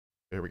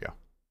Here we go.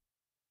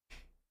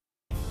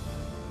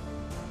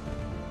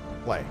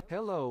 Play.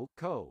 Hello,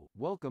 Cohh.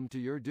 Welcome to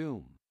your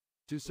doom.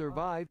 To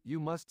survive,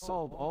 you must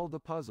solve all the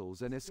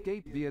puzzles and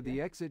escape via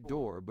the exit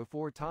door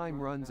before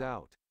time runs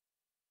out.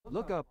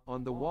 Look up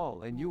on the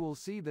wall and you will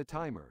see the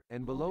timer,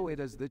 and below it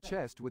is the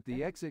chest with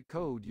the exit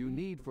code you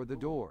need for the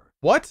door.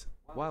 What?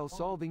 While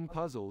solving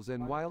puzzles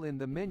and while in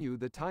the menu,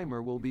 the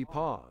timer will be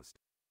paused.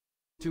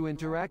 To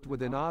interact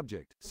with an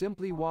object,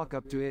 simply walk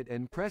up to it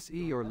and press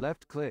E or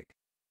left click.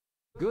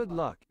 Good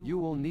luck, you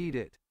will need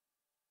it.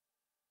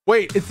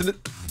 Wait, it's an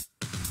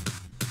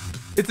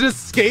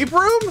escape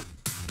room?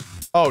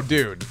 Oh,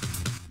 dude.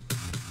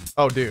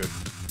 Oh, dude.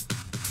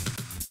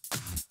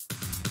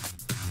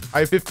 I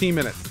have 15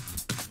 minutes.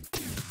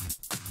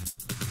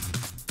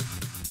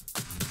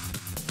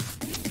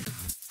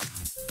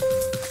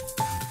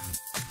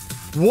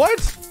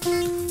 What?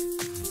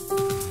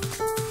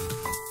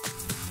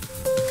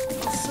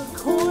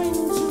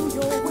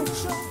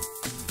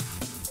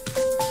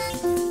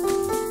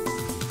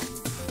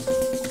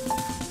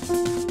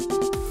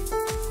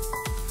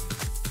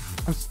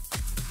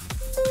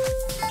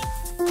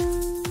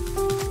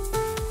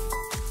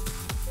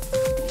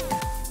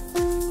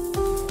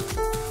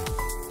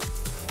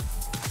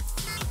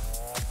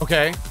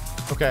 Okay.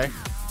 Okay.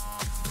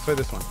 Let's try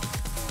this one.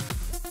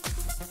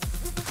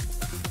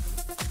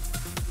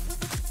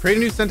 Create a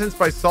new sentence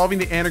by solving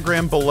the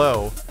anagram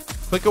below.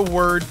 Click a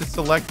word to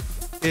select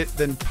it,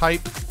 then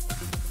type.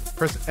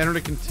 Press enter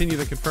to continue,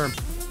 then confirm.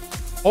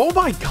 Oh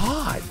my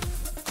god!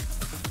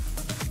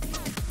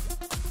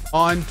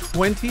 On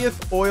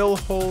 20th oil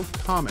hole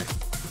comic.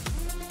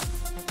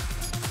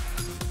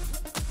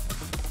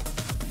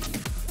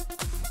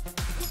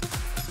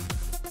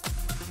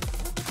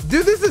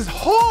 Dude, this is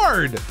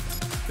hard!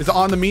 Is it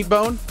on the meat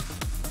bone?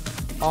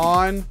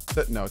 On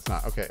the... No, it's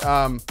not. Okay.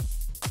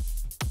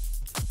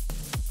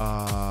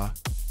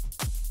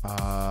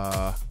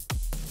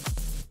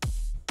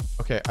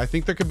 Okay, I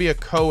think there could be a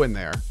Cohh in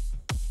there.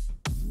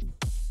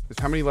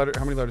 How many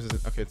letters is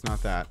it? Okay, it's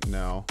not that.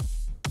 No.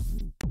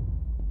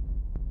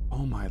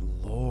 Oh my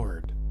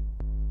lord.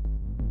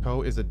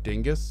 Cohh is a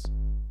dingus?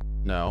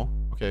 No.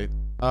 Okay.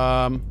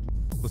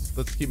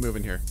 Let's keep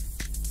moving here.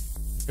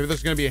 Maybe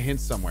there's gonna be a hint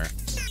somewhere.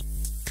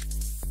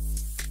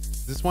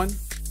 This one?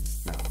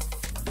 No.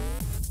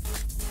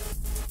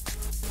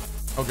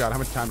 Oh god, how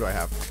much time do I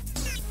have?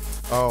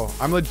 Oh,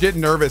 I'm legit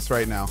nervous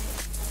right now.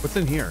 What's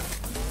in here?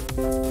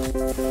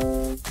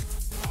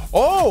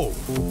 Oh!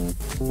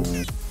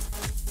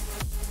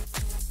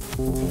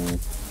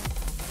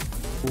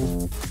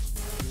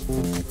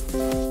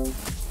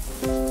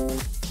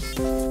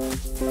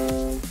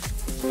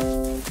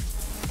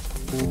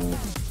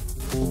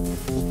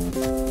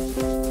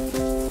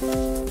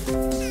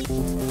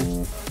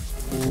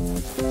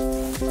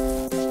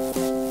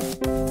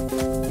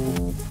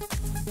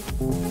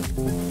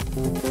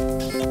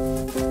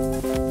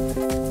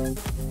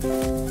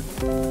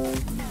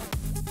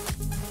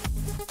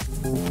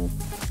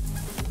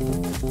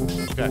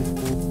 Okay.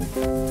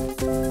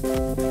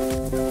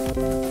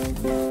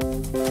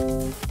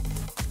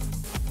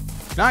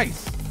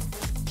 Nice.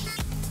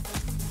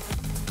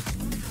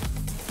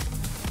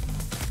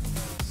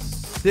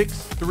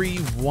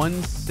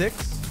 6316.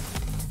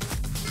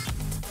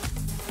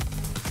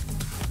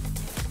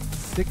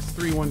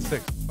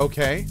 6316.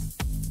 Okay.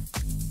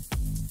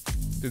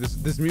 Dude,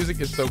 this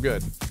music is so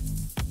good.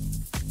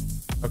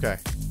 Okay.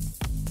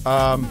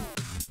 What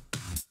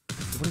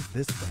is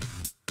this thing?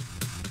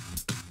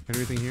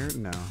 Anything here?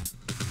 No.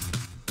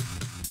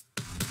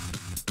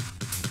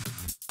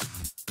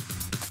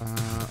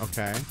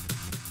 Okay.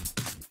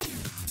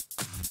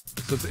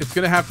 So it's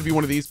gonna have to be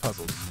one of these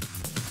puzzles.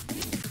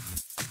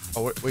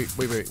 Oh, wait.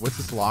 What's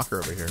this locker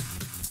over here?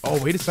 Oh,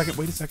 wait a second.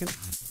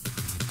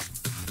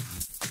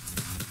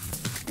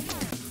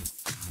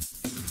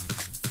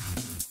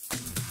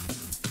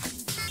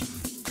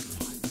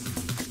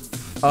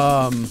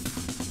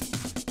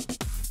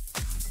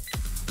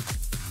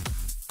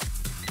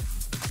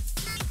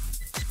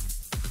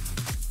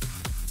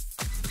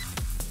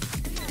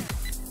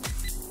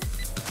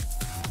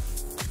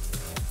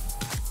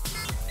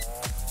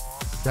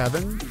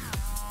 Seven.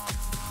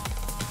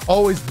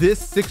 Oh, is this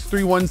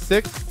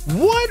 6316?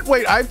 What?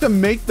 Wait, I have to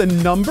make the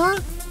number?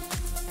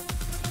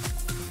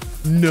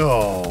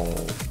 No.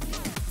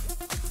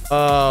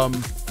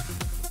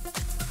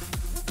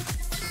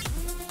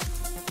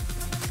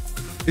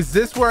 Is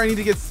this where I need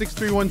to get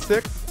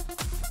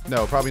 6316?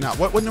 No, probably not.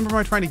 What number am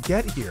I trying to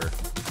get here?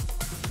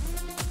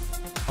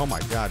 Oh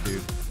my god,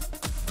 dude.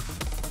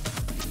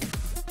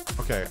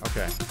 Okay.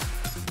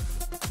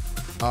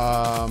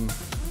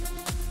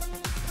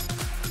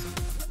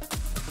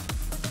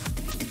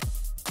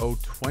 Oh,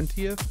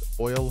 20th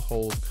oil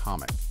hole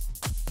comic.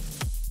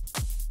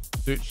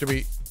 Dude, should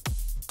we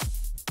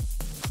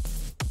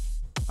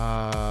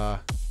try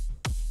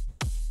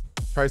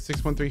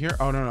 613 here?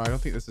 Oh no, I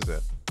don't think this is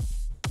it.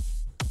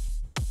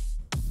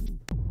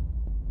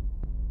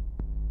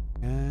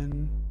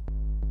 And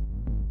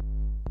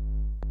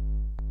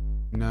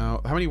no,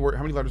 how many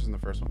letters in the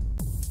first one?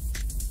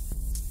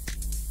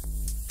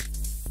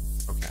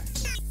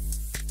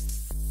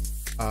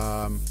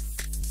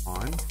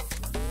 On?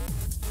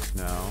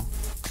 No.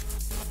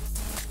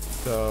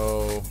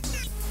 So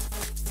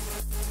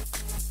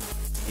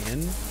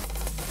in?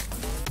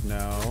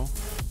 No.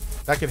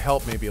 That could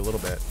help maybe a little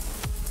bit.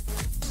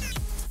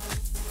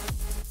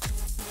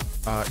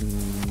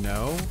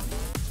 No.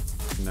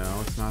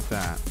 No, it's not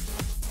that.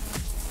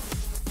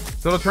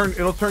 So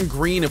it'll turn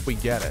green if we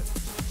get it.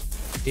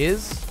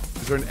 Is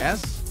there an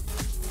S?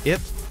 It?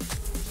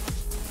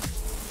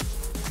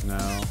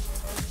 No.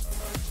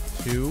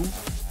 2.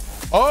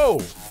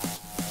 Oh!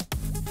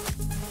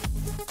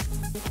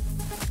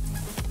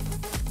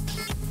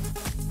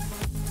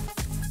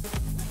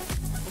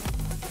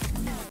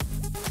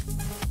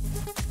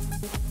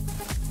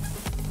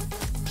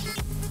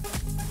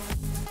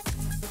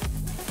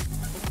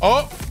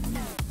 Oh!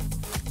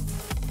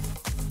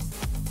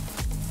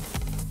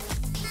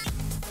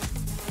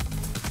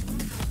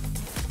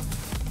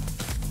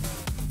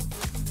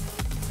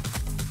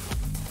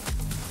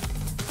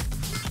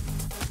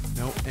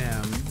 No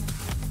M.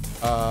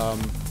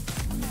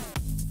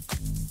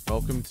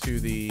 Welcome to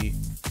the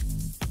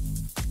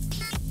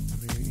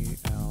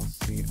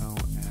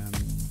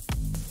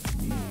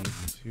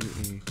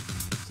WELCOME2E.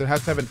 So it has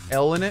to have an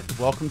L in it.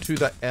 Welcome to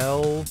the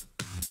L.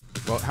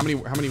 Well, how many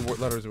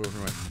letters are we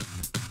working with?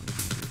 1, 2,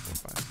 3,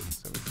 4, 5, 6,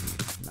 7,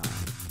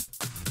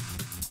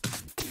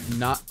 8, 9.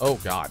 Not. Oh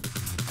God.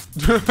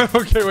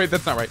 Okay, wait,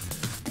 that's not right.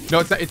 No,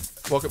 it's not. It's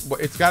welcome.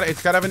 It's got to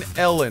have an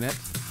L in it.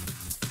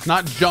 It's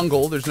not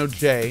jungle. There's no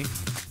J.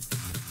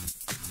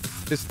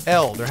 This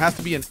L. There has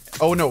to be an.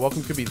 Oh no.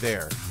 Welcome could be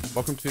there.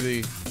 Welcome to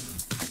the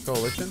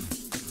coalition.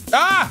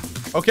 Ah.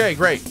 Okay,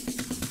 great.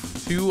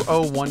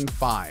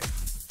 2015.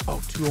 Oh,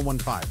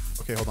 2015.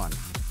 Okay, hold on.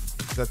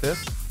 Is that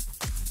this?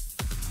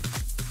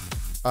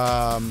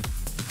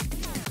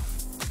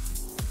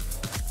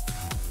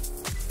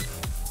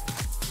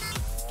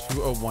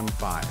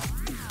 2015.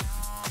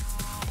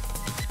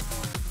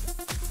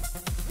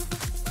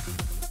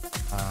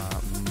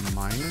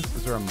 Minus?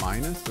 Is there a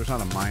minus? There's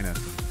not a minus.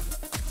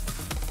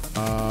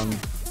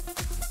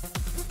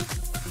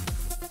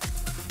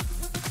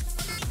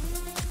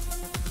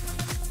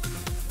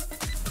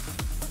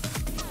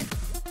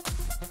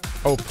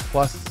 Oh,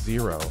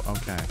 +0.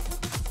 Okay.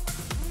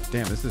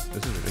 Damn, this is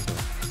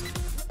ridiculous.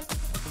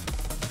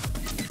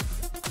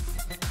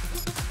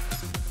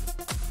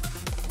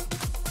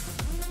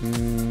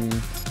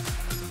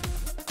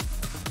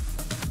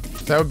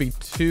 That would be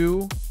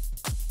 2,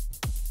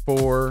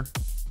 4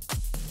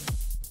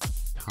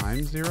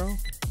 times 0.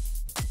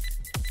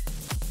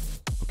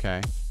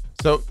 Okay.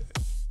 So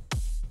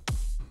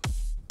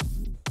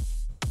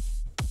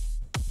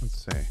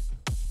let's see.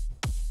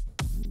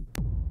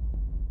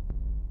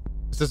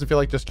 This doesn't feel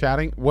like just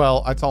chatting.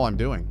 Well, that's all I'm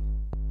doing.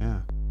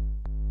 Yeah.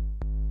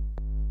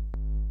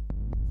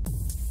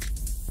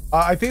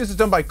 I think this is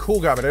done by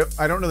Cohh, but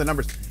I don't know the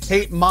numbers.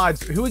 Hey,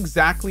 mods, who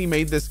exactly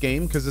made this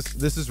game? Because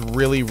this is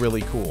really,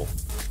 really cool.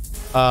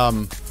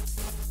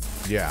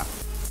 Yeah.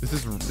 This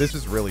is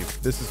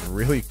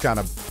really kind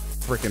of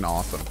freaking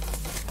awesome.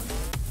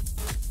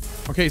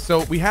 Okay,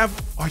 so we have.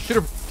 Oh,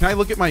 can I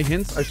look at my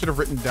hints? I should have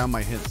written down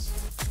my hints.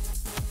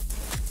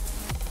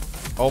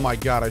 Oh my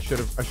God, I should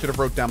have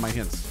wrote down my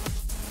hints.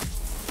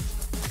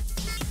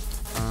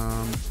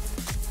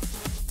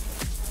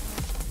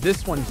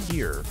 This one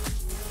here.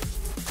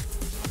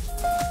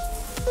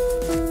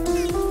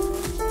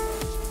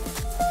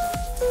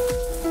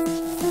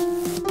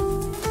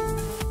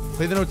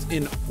 Play the notes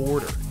in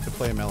order to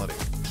play a melody.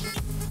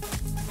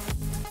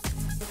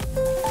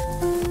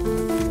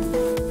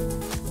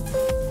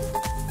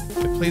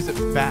 It plays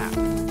it back.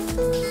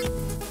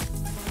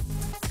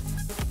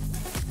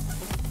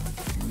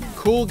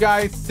 Cool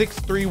guy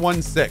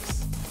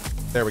 6316.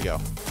 There we go.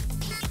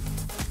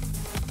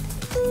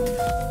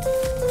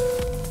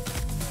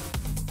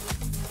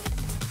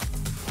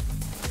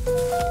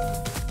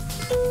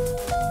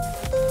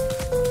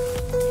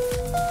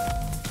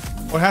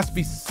 Well, it has to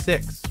be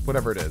 6,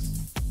 whatever it is.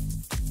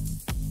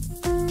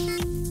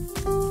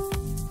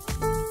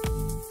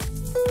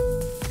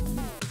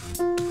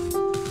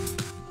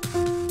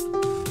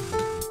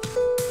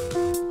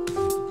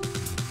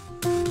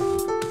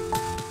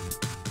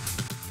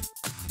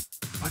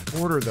 What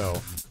order,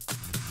 though?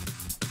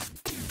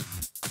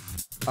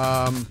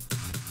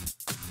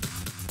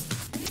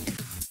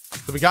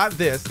 So we got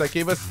this. That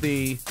gave us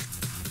the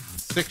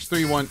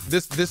 631.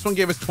 This one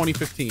gave us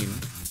 2015.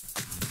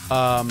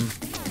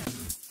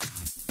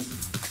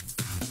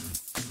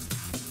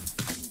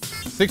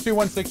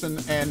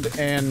 6316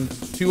 and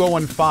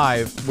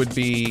 2015 would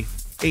be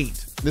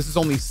 8. This is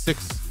only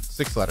six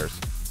letters.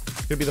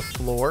 It's gonna be the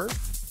floor.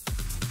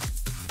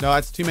 No,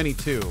 that's too many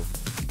 2.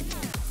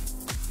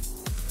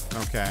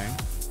 Okay.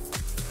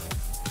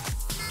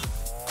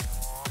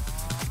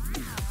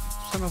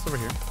 Something else over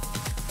here.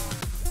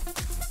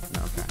 No,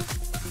 okay.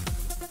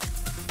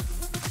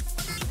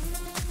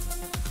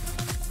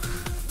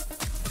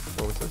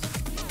 What was this?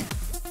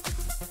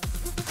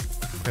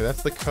 Okay,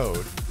 that's the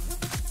code.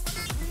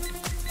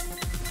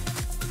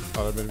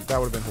 Oh, that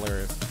would have been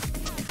hilarious.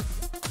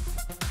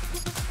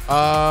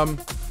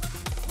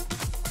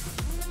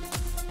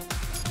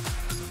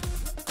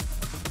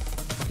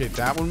 Okay,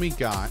 that one we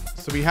got.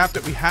 So we have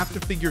to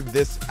figure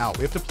this out.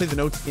 We have to play the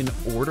notes in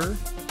order.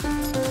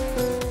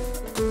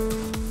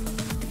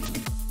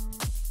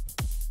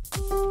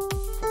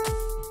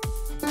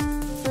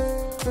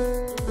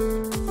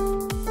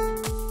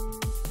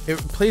 It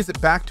plays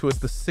it back to us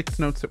the 6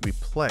 notes that we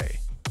play.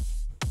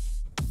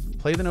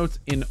 Play the notes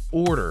in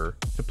order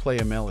to play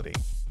a melody.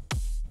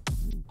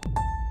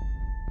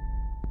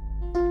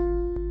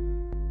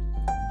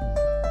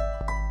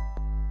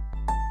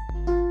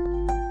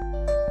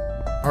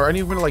 Are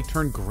any of them gonna like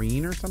turn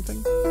green or something?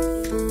 Is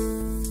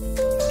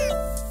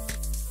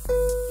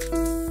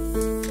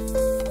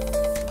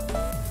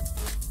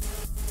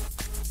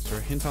there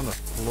a hint on the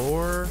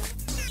floor?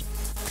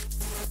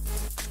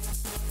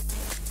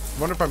 I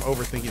wonder if I'm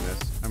overthinking this.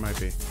 I might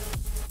be.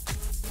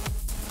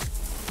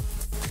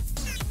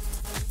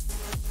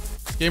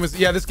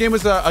 This game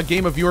was a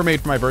game a viewer made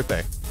for my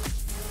birthday.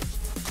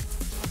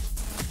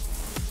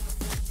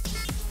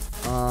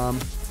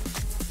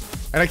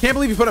 And I can't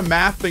believe you put a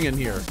math thing in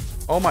here.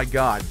 Oh my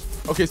god.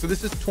 Okay, so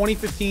this is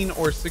 2015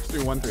 or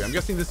 6313. I'm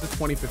guessing this is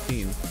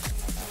 2015.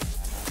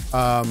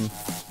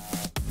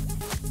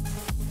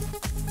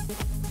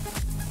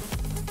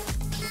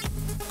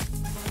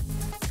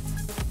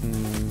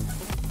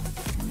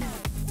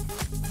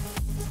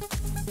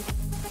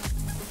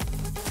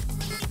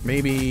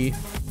 Maybe.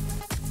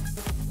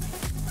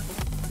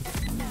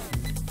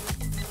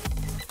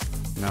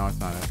 No, it's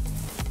not it.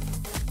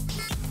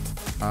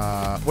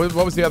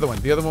 What was the other one?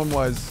 The other one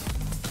was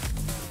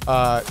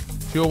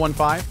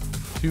 2015?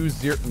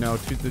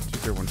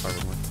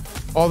 2015.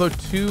 Although I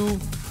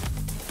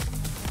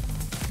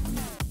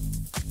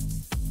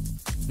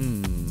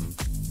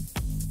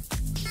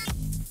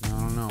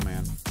don't know,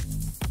 man.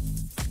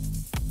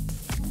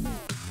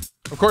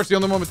 Of course, the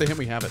only one with the hint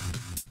we have it.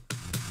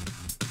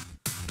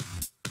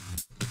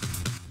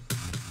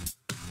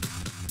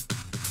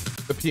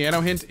 The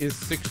piano hint is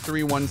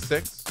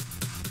 6316.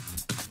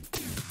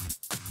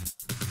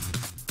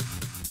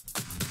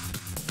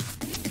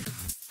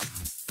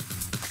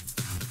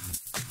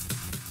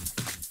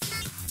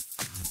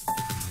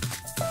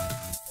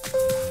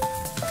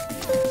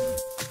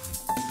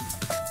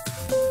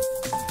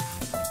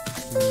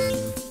 Hmm.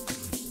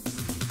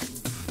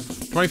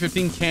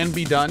 2015 can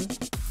be done.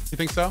 You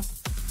think so?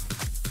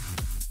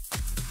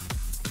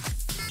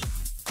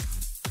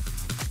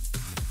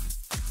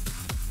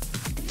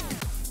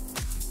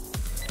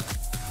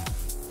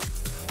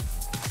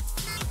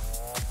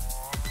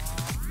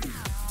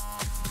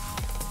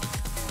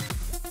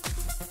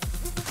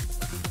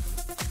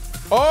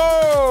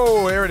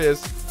 Oh, there it is.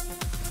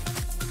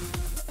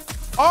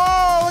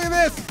 Oh, look at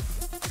this.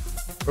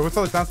 Wait, what's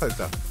all the downside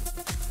stuff?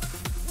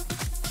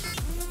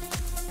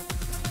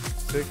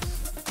 6,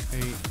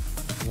 8,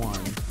 1,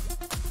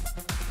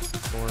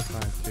 4,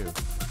 5, 2. 6,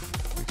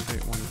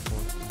 8, 1, 4,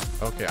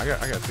 5. Okay, I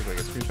gotta take like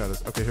a screenshot of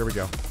this. Okay, here we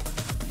go.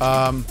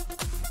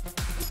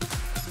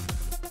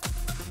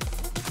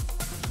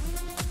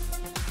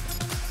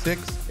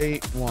 6,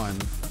 8, 1,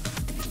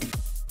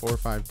 4,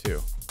 5,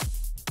 2.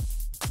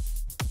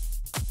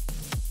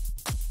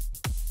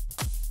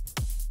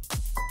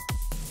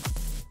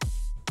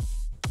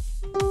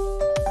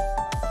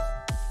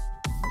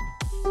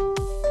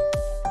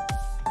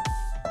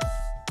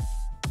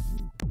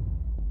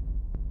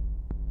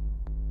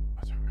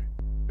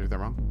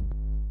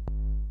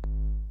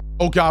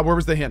 Oh god, where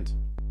was the hint?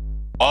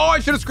 Oh, I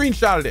should have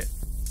screenshotted it.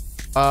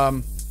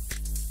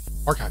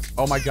 Archives.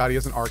 Oh my god, he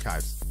has an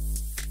archives.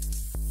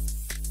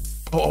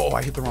 Oh,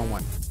 I hit the wrong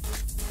one.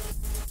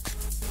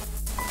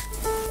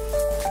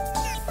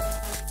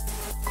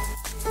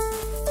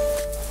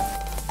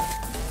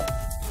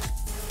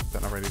 Is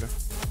that not right either?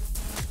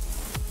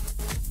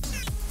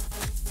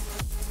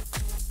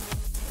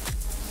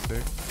 6,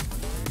 8,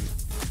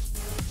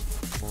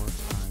 4,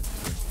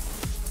 5, 2.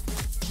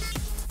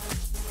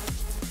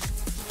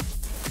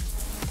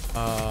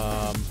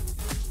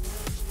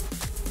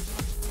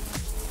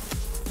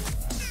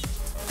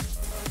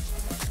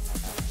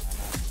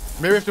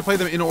 Maybe we have to play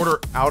them in order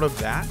out of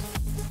that.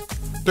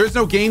 There's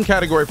no game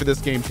category for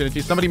this game,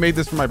 Shinichi. Somebody made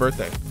this for my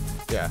birthday.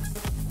 Yeah.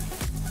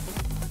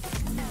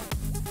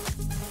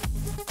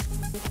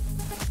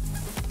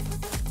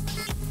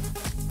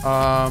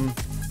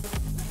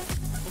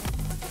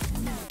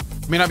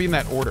 May not be in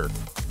that order.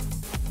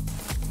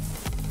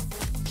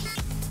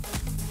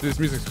 Dude, this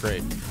music's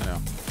great. I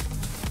know.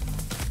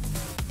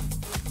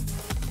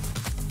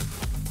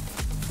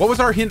 What was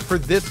our hint for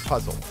this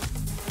puzzle?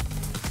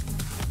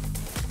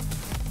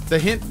 The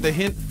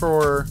hint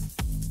for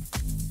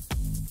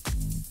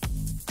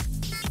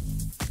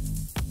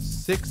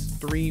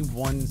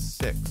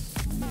 6316.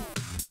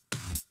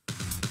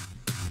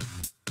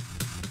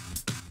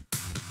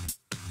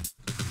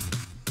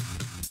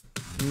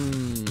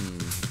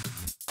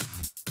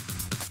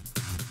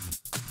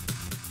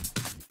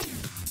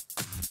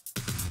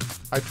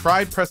 I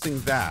tried pressing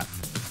that.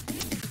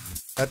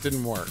 That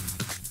didn't work.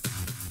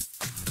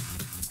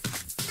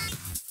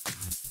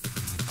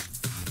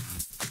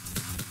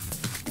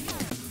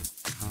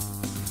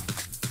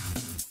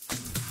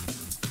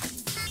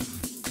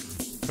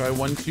 Try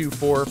 1, 2,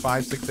 4,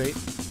 5, 6, 8.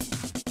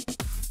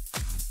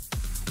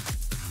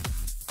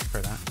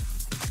 Try that.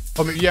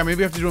 Oh, yeah,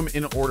 maybe I have to do them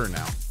in order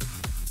now.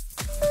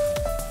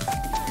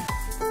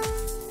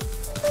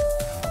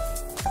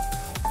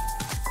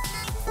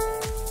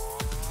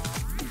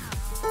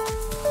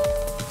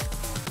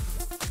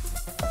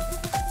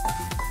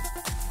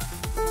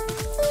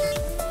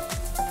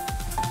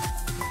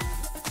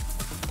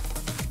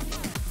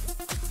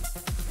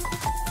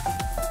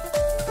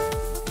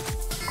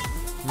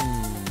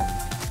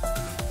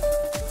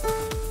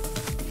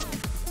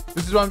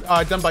 This is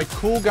done by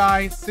Cool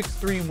Guy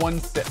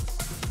 6316.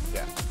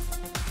 Yeah.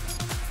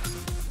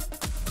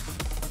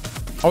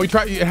 Oh, we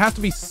try. It has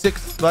to be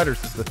 6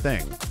 letters. Is the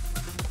thing.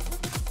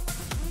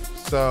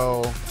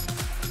 So, how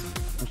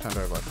much time do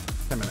I have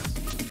left? 10 minutes.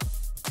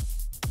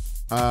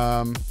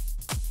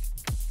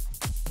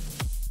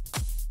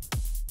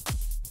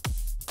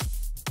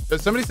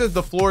 Somebody says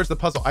the floor is the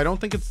puzzle. I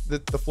don't think it's the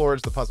floor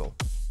is the puzzle.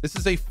 This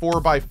is a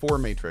 4x4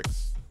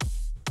 matrix.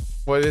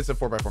 Well, it is a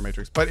 4x4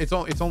 matrix, but it's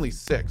only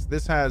 6.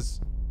 This has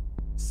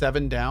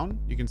 7 down,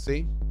 you can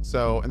see.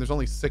 So, and there's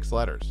only 6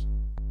 letters.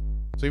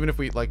 So even if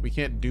we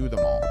can't do them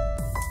all.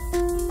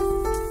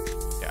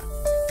 Yeah.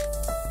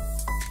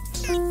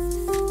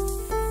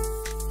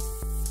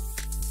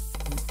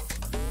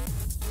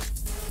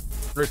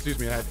 Or excuse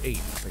me, I had 8,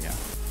 but yeah.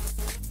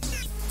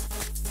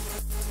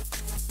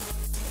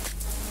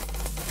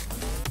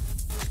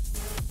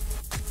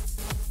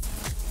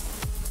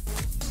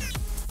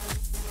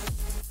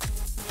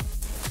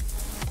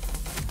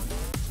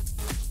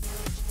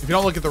 If you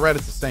don't look at the red,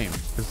 it's the same.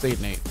 It's 8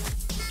 and 8.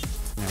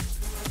 Yeah.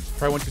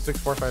 Try 1, 2, 6,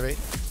 4, 5, 8.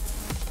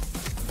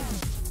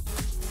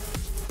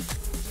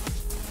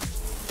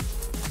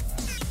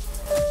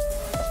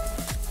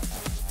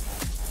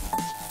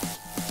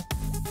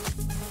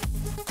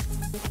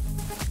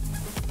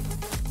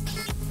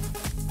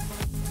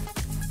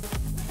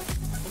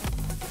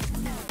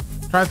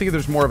 Trying to think if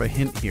there's more of a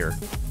hint here.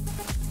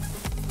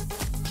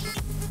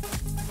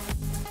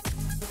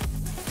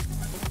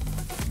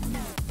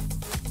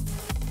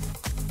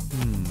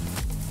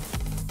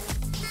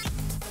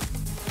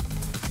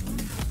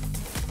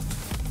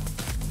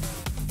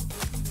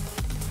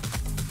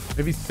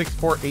 Maybe 6,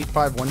 4, 8,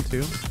 5, 1,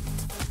 2.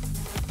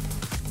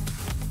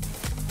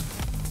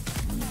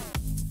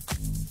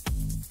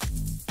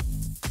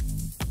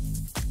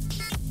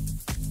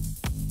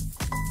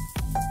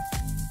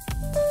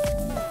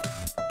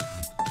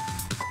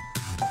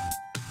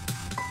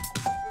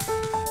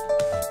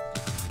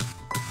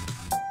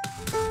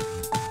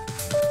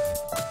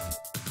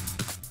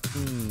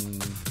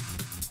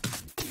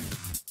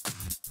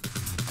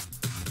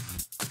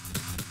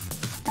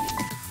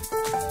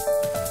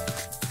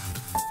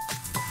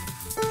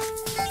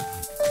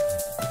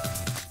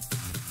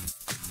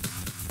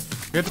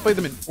 We have to play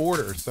them in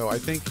order, so I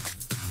think...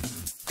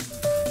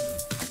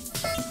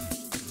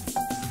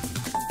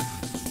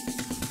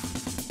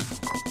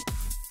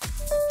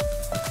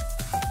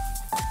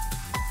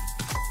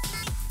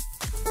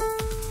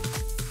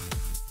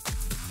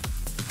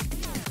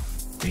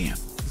 Damn,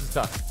 this is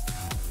tough.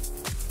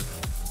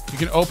 You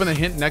can open the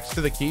hint next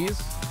to the keys?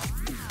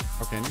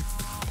 Okay.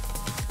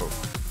 Oh.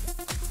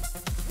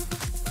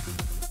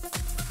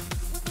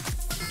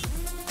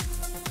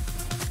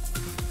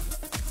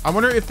 I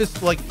wonder if this,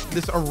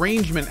 this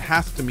arrangement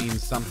has to mean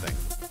something.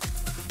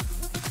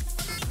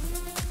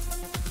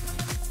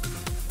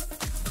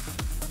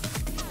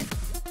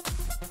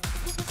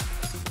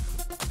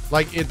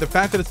 The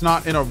fact that it's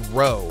not in a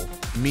row,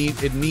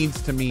 it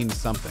needs to mean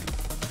something.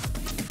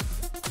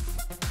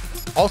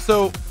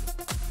 Also,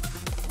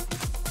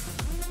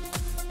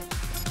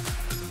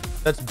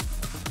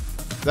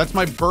 that's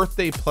my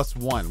birthday plus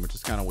 1, which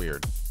is kind of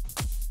weird.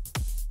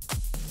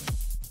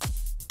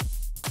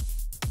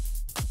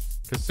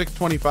 Because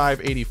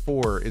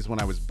 6/25/84 is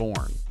when I was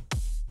born.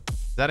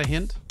 Is that a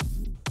hint?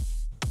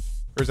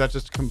 Or is that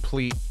just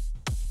complete?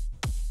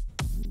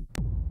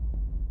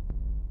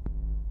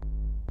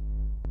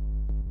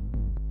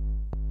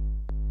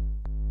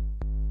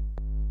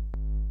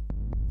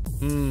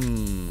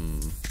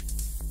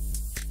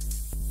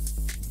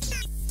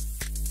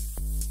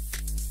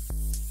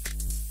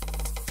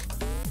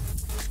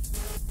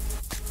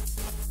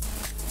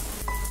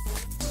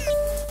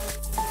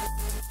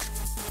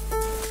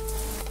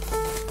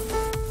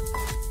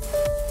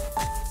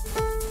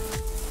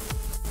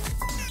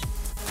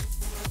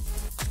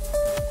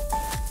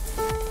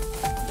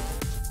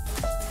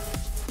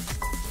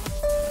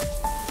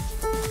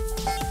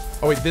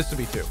 Oh wait, this would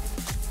be 2.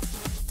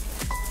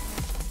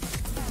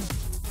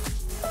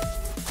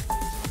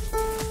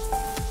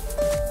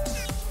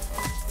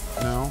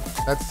 No,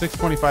 that's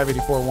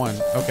 6/25/84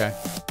 1. Okay.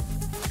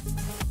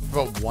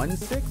 About 1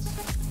 6?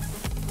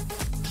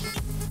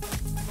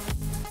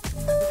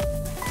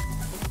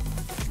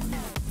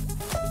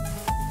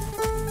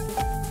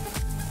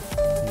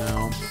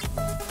 No.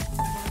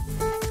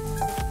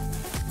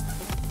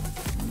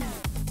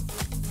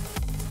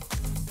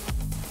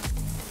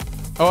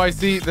 Oh, I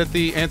see that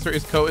the answer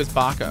is Cohh is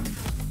Baka.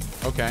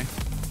 Okay.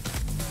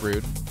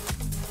 Rude.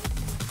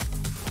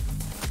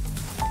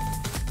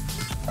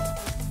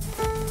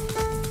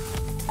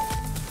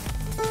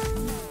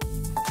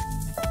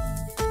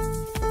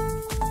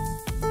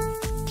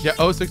 Yeah,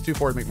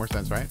 0624 would make more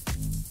sense, right?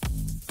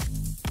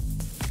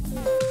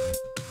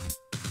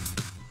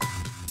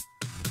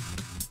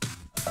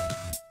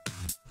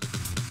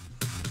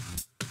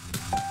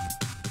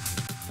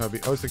 No,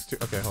 it'd be 062.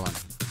 Okay, hold on.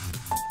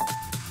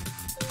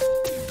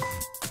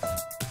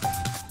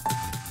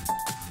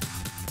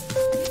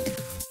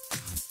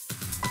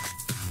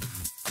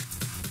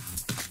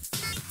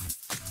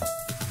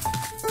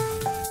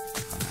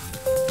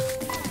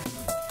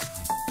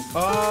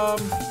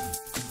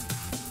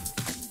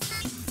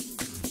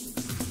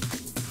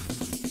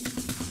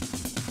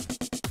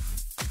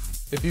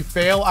 If you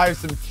fail, I have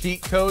some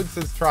cheat codes,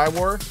 says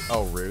Tri-War.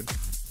 Oh, rude.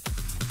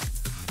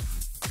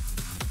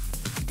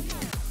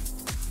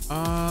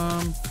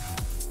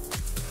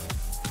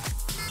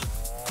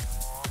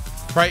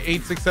 Try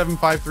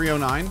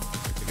 8675309.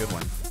 That's a good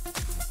one.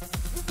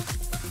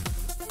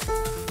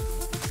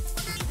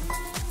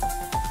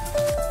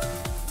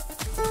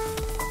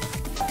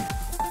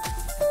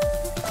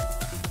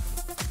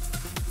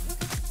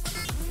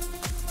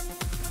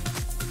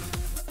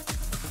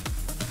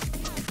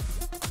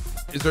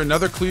 Is there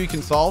another clue you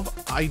can solve?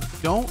 I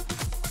don't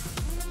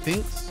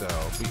think so.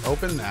 If we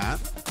open that,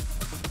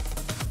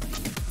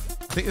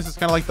 I think this is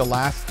kind of like the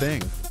last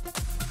thing.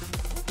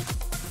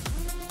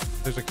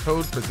 There's a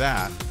code for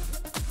that.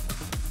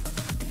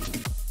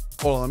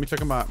 Hold on, let me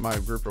check my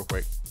group real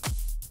quick.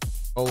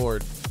 Oh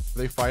Lord, are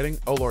they fighting?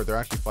 Oh Lord, they're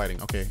actually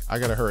fighting. Okay, I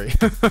gotta hurry.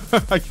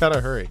 I gotta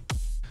hurry.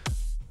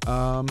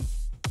 Is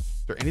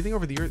there anything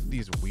over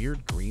these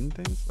weird green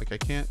things? Like I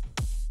can't.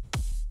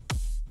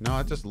 No,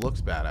 it just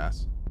looks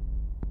badass.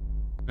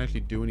 Can't actually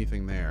do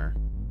anything there.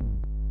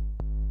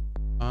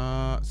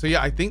 So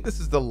yeah, I think this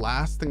is the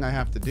last thing I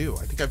have to do.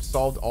 I think I've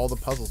solved all the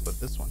puzzles but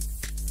this one.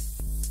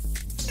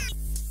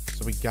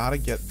 So we gotta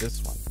get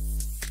this one.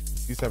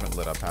 These haven't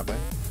lit up, have they?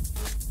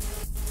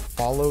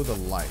 Follow the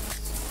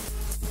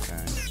lights.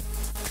 Okay.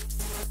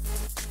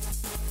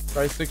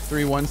 Try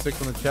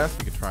 6316 on the chest.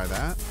 We could try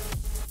that.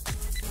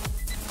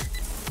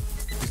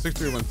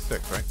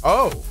 6316, right?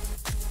 Oh!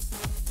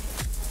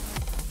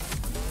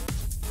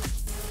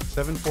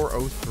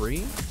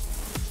 7403?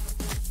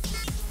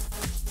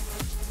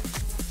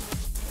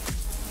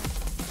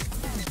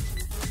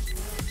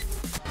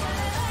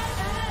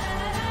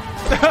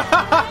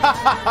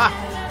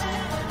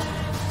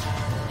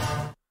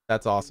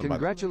 That's awesome.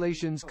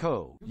 Congratulations,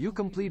 Cohh. You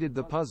completed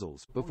the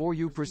puzzles. Before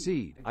you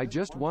proceed, I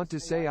just want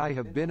to say I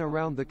have been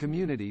around the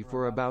community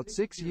for about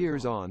 6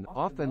 years on,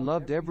 off and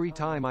loved every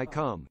time I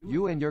come.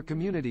 You and your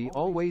community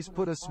always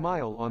put a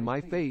smile on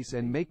my face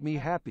and make me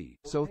happy.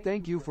 So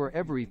thank you for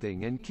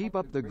everything and keep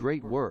up the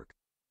great work.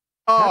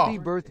 Oh. Happy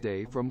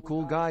birthday from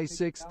Cool Guy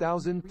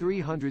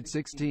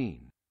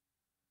 6316.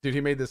 Dude,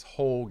 he made this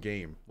whole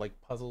game, like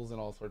puzzles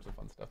and all sorts of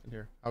fun stuff in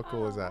here. How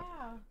cool is that?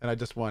 Wow. And I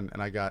just won,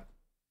 and I got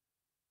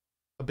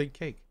a big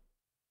cake.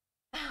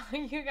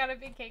 You got a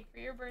big cake for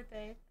your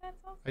birthday. That's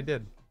awesome. I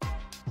did.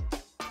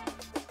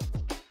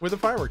 With a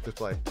firework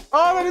display.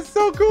 Oh, that is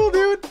so cool,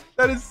 dude.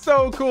 That is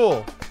so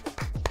cool.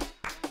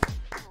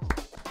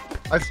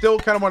 I still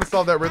kind of want to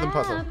solve that rhythm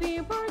puzzle. Happy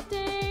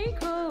birthday,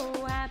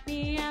 Cohh.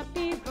 Happy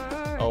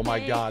birthday. Oh my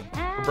God,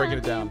 we're breaking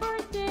it down.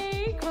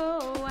 Birthday,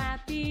 Cohh.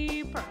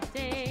 Happy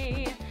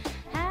birthday.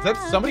 Is that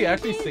somebody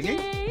actually singing?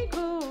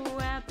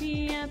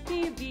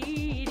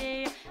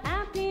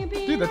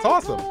 Dude, that's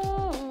awesome.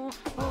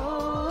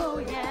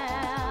 Oh,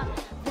 yeah.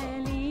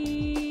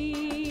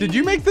 Did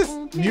you make this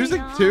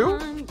music too?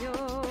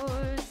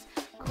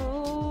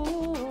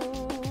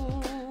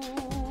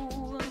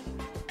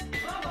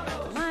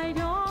 My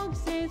dog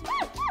says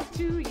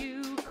to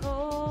you,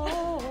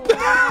 Cohh.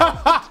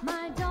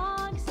 My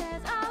dog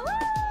says,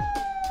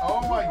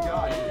 oh my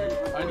God,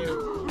 dude.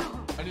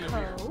 I need a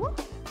beer.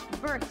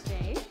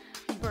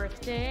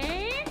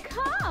 Birthday,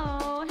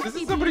 Cohh. This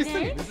is somebody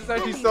singing. This is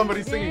actually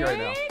somebody singing right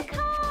now.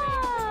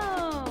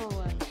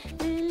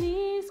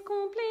 Feliz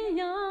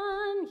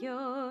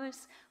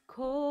cumpleaños,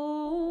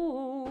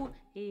 Cohh.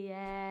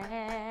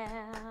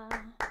 Yeah.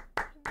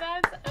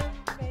 That's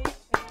amazing.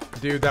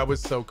 Dude, that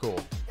was so cool.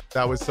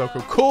 That was so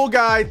cool. Cool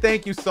Guy,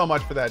 thank you so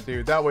much for that,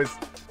 dude. That was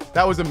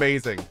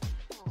amazing.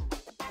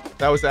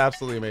 That was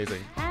absolutely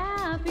amazing.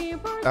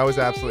 That was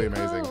absolutely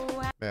amazing.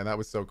 Man, that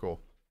was so cool.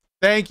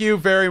 Thank you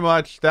very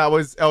much. That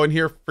was, oh, and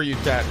here for you,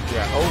 chat.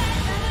 Yeah. Oh.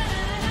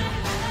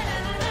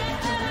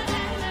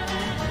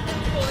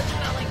 Cool, it's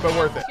not like but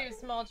worth it. Two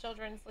small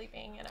children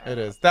sleeping in our It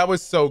is. That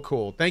was so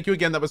cool. Thank you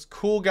again. That was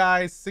Cool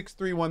Guy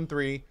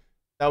 6313.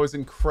 That was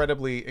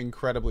incredibly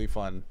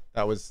fun.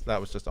 That was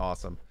just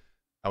awesome.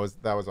 That was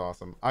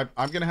awesome. I'm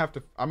gonna have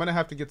to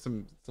get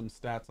some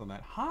stats on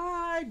that.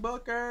 Hi,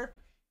 Booker.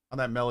 On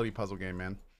that melody puzzle game, man.